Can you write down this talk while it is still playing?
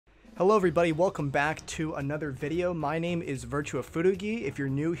Hello everybody, welcome back to another video. My name is Virtua Furugi. If you're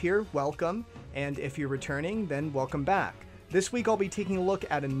new here, welcome, and if you're returning, then welcome back. This week I'll be taking a look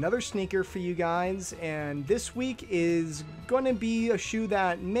at another sneaker for you guys, and this week is going to be a shoe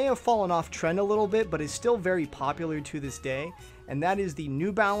that may have fallen off trend a little bit, but is still very popular to this day, and that is the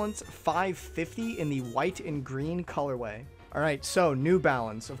New Balance 550 in the white and green colorway. Alright, so New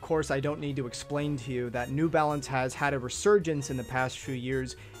Balance. Of course, I don't need to explain to you that New Balance has had a resurgence in the past few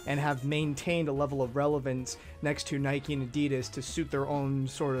years and have maintained a level of relevance next to Nike and Adidas to suit their own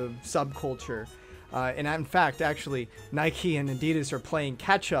sort of subculture. And in fact, actually, Nike and Adidas are playing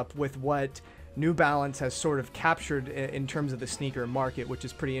catch up with what New Balance has sort of captured in terms of the sneaker market, which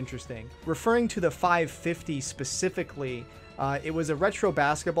is pretty interesting. Referring to the 550 specifically, it was a retro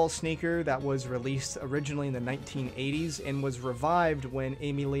basketball sneaker that was released originally in the 1980s and was revived when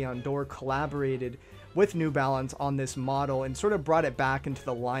Aimé Leon Dore collaborated with New Balance on this model and sort of brought it back into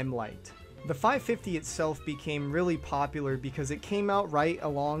the limelight. The 550 itself became really popular because it came out right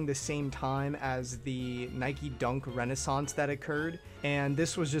along the same time as the Nike Dunk Renaissance that occurred, and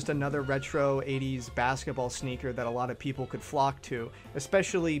this was just another retro 80s basketball sneaker that a lot of people could flock to,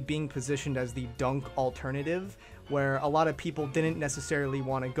 especially being positioned as the Dunk alternative, where a lot of people didn't necessarily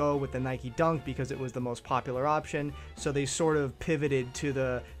want to go with the Nike Dunk because it was the most popular option, so they sort of pivoted to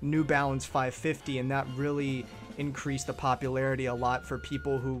the New Balance 550, and that really increased the popularity a lot for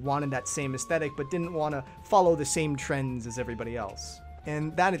people who wanted that same aesthetic but didn't want to follow the same trends as everybody else.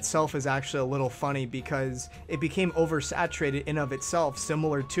 And that itself is actually a little funny because it became oversaturated in of itself,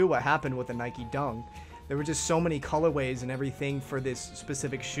 similar to what happened with the Nike Dunk. There were just so many colorways and everything for this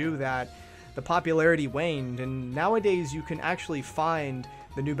specific shoe that the popularity waned, and nowadays you can actually find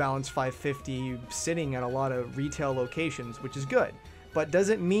the New Balance 550 sitting at a lot of retail locations, which is good. But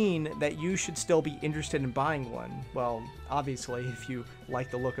doesn't mean that you should still be interested in buying one. Well, obviously, if you like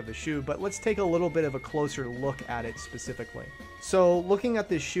the look of the shoe, but let's take a little bit of a closer look at it specifically. So, looking at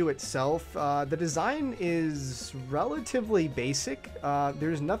this shoe itself, the design is relatively basic.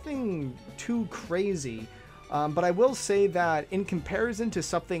 There's nothing too crazy. But I will say that in comparison to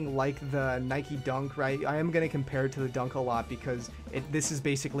something like the Nike Dunk, right, I am going to compare it to the Dunk a lot because this is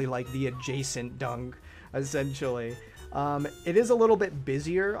basically like the adjacent Dunk, essentially. It is a little bit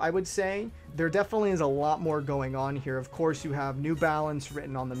busier, I would say. There definitely is a lot more going on here. Of course, you have New Balance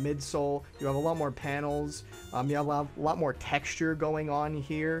written on the midsole. You have a lot more panels. You have a lot more texture going on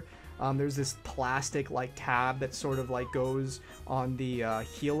here. There's this plastic-like tab that sort of like goes on the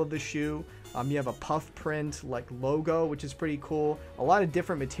heel of the shoe. You have a puff print like logo, which is pretty cool. A lot of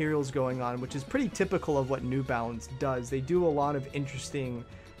different materials going on, which is pretty typical of what New Balance does. They do a lot of interesting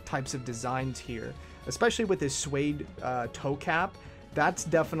types of designs here, especially with this suede toe cap. That's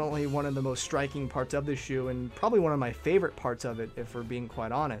definitely one of the most striking parts of the shoe and probably one of my favorite parts of it, if we're being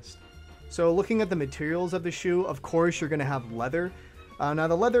quite honest. So looking at the materials of the shoe, of course you're going to have leather. Now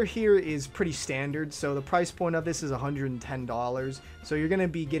the leather here is pretty standard, so the price point of this is $110, so you're going to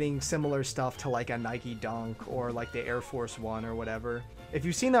be getting similar stuff to like a Nike Dunk or like the Air Force One or whatever. If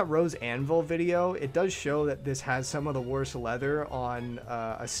you've seen that Rose Anvil video, it does show that this has some of the worst leather on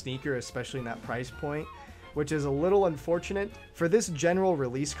a sneaker, especially in that price point, which is a little unfortunate. For this general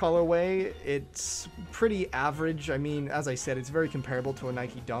release colorway, it's pretty average. I mean, as I said, it's very comparable to a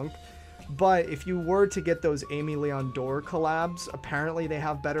Nike Dunk. But if you were to get those Aimé Leon Dore collabs, apparently they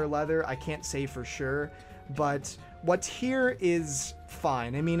have better leather. I can't say for sure, but what's here is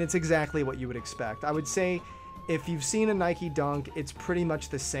fine. I mean, it's exactly what you would expect. I would say if you've seen a Nike Dunk, it's pretty much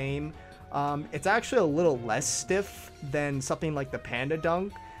the same. It's actually a little less stiff than something like the Panda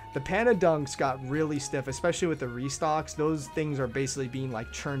Dunk. The Panda Dunks got really stiff, especially with the restocks. Those things are basically being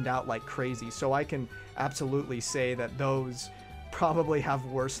like churned out like crazy. So I can absolutely say that those probably have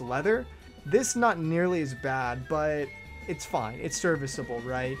worse leather. This not nearly as bad, but it's fine. It's serviceable,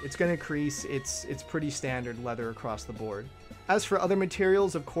 right? It's gonna crease. It's pretty standard leather across the board. As for other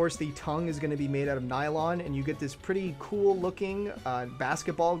materials, of course, the tongue is going to be made out of nylon, and you get this pretty cool looking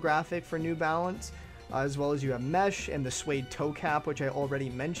basketball graphic for New Balance, as well as you have mesh and the suede toe cap, which I already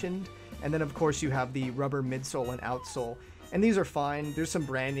mentioned. And then, of course, you have the rubber midsole and outsole. And these are fine. There's some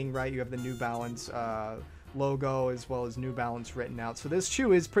branding, right? You have the New Balance logo as well as New Balance written out. So this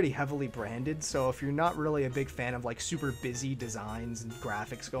shoe is pretty heavily branded. So if you're not really a big fan of like super busy designs and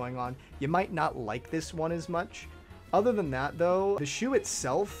graphics going on, you might not like this one as much. Other than that though, the shoe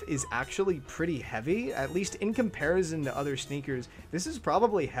itself is actually pretty heavy, at least in comparison to other sneakers. This is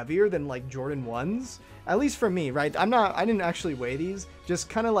probably heavier than like Jordan 1s, at least for me, right? I didn't actually weigh these, just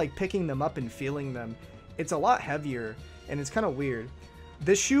kind of like picking them up and feeling them. It's a lot heavier and it's kind of weird.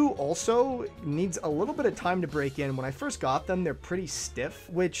 This shoe also needs a little bit of time to break in. When I first got them, they're pretty stiff,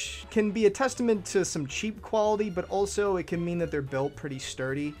 which can be a testament to some cheap quality, but also it can mean that they're built pretty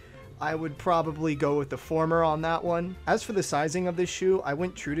sturdy. I would probably go with the former on that one. As for the sizing of this shoe, I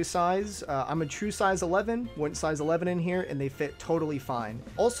went true to size. I'm a true size 11, went size 11 in here, and they fit totally fine.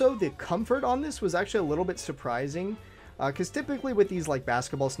 Also, the comfort on this was actually a little bit surprising, because typically with these like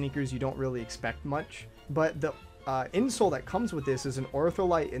basketball sneakers, you don't really expect much, but the insole that comes with this is an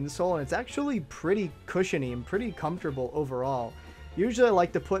ortholite insole, and it's actually pretty cushiony and pretty comfortable overall. Usually I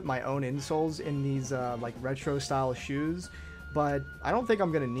like to put my own insoles in these like retro style shoes, but I don't think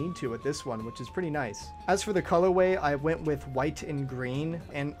I'm going to need to with this one, which is pretty nice. As for the colorway, I went with white and green,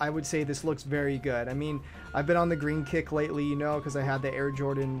 and I would say this looks very good. I mean, I've been on the green kick lately, you know, because I had the Air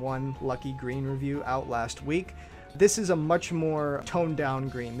Jordan 1 Lucky Green review out last week. This is a much more toned down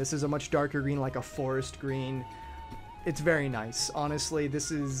green. This is a much darker green, like a forest green. It's very nice. Honestly, this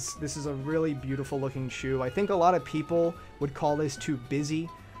is a really beautiful looking shoe. I think a lot of people would call this too busy,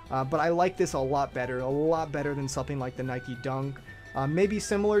 but I like this a lot better than something like the Nike Dunk. Maybe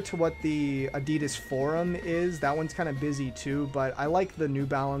similar to what the Adidas Forum is. That one's kind of busy too, but I like the New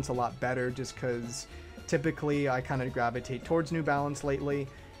Balance a lot better just because typically I kind of gravitate towards New Balance lately,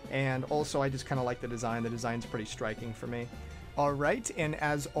 and also I just kind of like the design. The design's pretty striking for me. Alright, and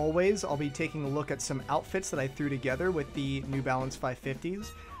as always, I'll be taking a look at some outfits that I threw together with the New Balance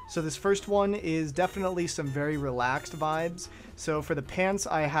 550s. So this first one is definitely some very relaxed vibes. So for the pants,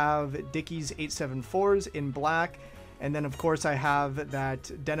 I have Dickies 874s in black, and then of course I have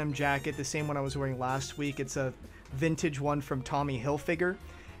that denim jacket, the same one I was wearing last week. It's a vintage one from Tommy Hilfiger.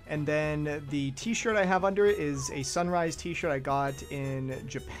 And then the t-shirt I have under it is a Sunrise t-shirt I got in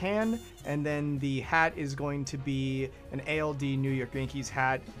Japan. And then the hat is going to be an ALD New York Yankees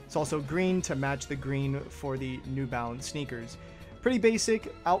hat. It's also green to match the green for the New Balance sneakers. Pretty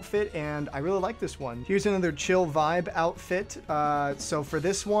basic outfit, and I really like this one. Here's another chill vibe outfit. So for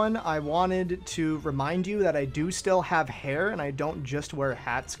this one, I wanted to remind you that I do still have hair and I don't just wear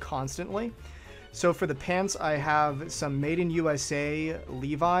hats constantly. So for the pants, I have some Made in USA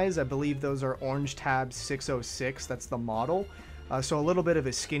Levi's. I believe those are Orange Tab 606. That's the model. So a little bit of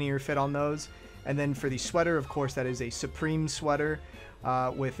a skinnier fit on those. And then for the sweater, of course, that is a Supreme sweater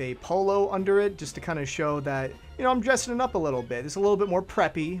with a polo under it, just to kind of show that, you know, I'm dressing it up a little bit. It's a little bit more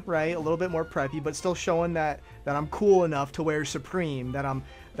preppy, right? A little bit more preppy, but still showing that I'm cool enough to wear Supreme, that I'm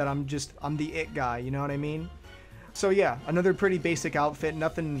the it guy, you know what I mean? So yeah, another pretty basic outfit,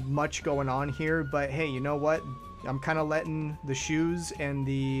 nothing much going on here, but hey, you know what? I'm kind of letting the shoes and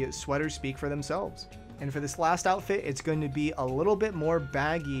the sweater speak for themselves. And for this last outfit, it's going to be a little bit more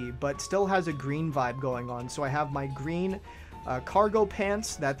baggy, but still has a green vibe going on. So I have my green cargo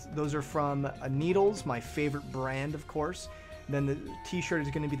pants. Those are from Needles, my favorite brand, of course. Then the t-shirt is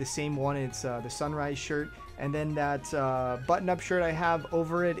going to be the same one. It's the Sunrise shirt. And then that button-up shirt I have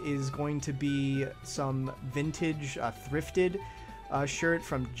over it is going to be some vintage thrifted shirt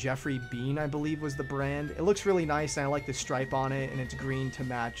from Jeffrey Bean, I believe was the brand. It looks really nice, and I like the stripe on it, and it's green to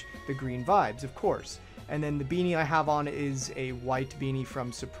match the green vibes, of course. And then the beanie I have on is a white beanie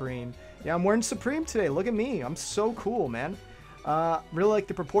from Supreme. Yeah, I'm wearing Supreme today. Look at me. I'm so cool, man. Really like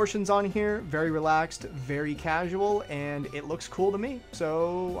the proportions on here. Very relaxed, very casual, and it looks cool to me.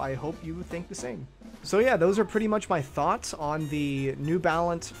 So I hope you think the same. So yeah, those are pretty much my thoughts on the New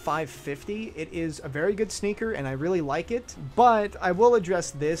Balance 550. It is a very good sneaker, and I really like it. But I will address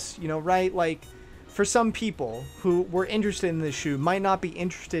this, you know, right? Like, for some people who were interested in this shoe might not be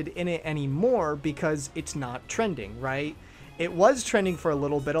interested in it anymore because it's not trending, right? It was trending for a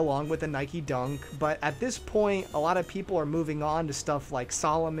little bit along with the Nike Dunk, but at this point, a lot of people are moving on to stuff like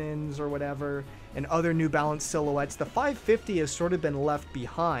Solomon's or whatever and other New Balance silhouettes. The 550 has sort of been left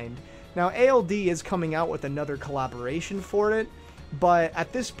behind. Now, ALD is coming out with another collaboration for it, but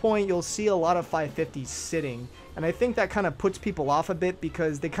at this point, you'll see a lot of 550s sitting, and I think that kind of puts people off a bit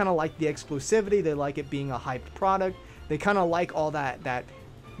because they kind of like the exclusivity, they like it being a hyped product, they kind of like all that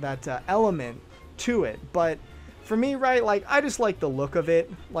element to it, but for me, right, like, I just like the look of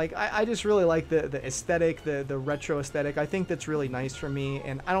it. Like, I just really like the aesthetic, the retro aesthetic. I think that's really nice for me,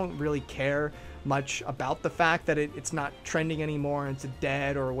 and I don't really care much about the fact that it's not trending anymore, and it's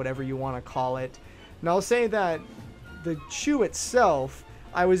dead, or whatever you want to call it. And I'll say that the shoe itself,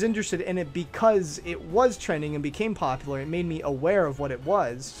 I was interested in it because it was trending and became popular. It made me aware of what it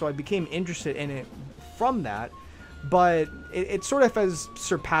was, so I became interested in it from that. But it sort of has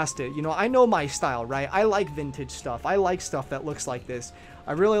surpassed it. You know, I know my style, right? I like vintage stuff. I like stuff that looks like this.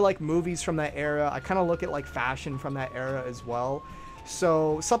 I really like movies from that era. I kind of look at like fashion from that era as well.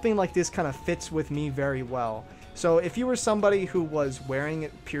 So something like this kind of fits with me very well. So if you were somebody who was wearing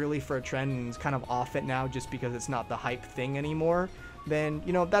it purely for a trend and is kind of off it now just because it's not the hype thing anymore, then,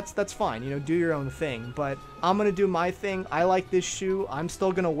 you know, that's fine. You know, do your own thing. But I'm going to do my thing. I like this shoe. I'm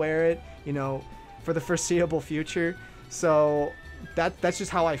still going to wear it, you know, for the foreseeable future. So that's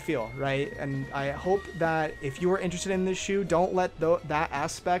just how I feel, right? And I hope that if you are interested in this shoe, don't let that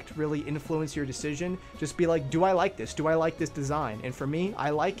aspect really influence your decision. Just be like, do I like this? Do I like this design? And for me, I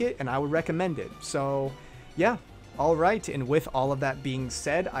like it and I would recommend it. So yeah. All right, and with all of that being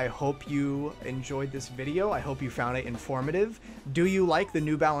said, I hope you enjoyed this video. I hope you found it informative. Do you like the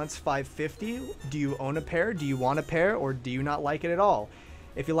New Balance 550? Do you own a pair? Do you want a pair? Or do you not like it at all?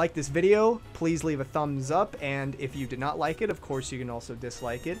 If you like this video, please leave a thumbs up, and if you did not like it, of course you can also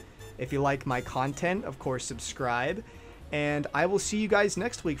dislike it. If you like my content, of course subscribe, and I will see you guys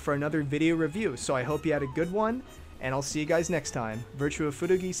next week for another video review. So I hope you had a good one, and I'll see you guys next time. Virtua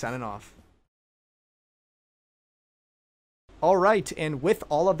Furugi signing off. Alright, and with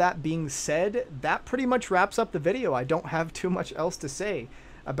all of that being said, that pretty much wraps up the video. I don't have too much else to say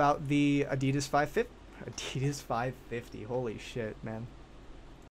about the Adidas 550. Adidas 550, holy shit, man.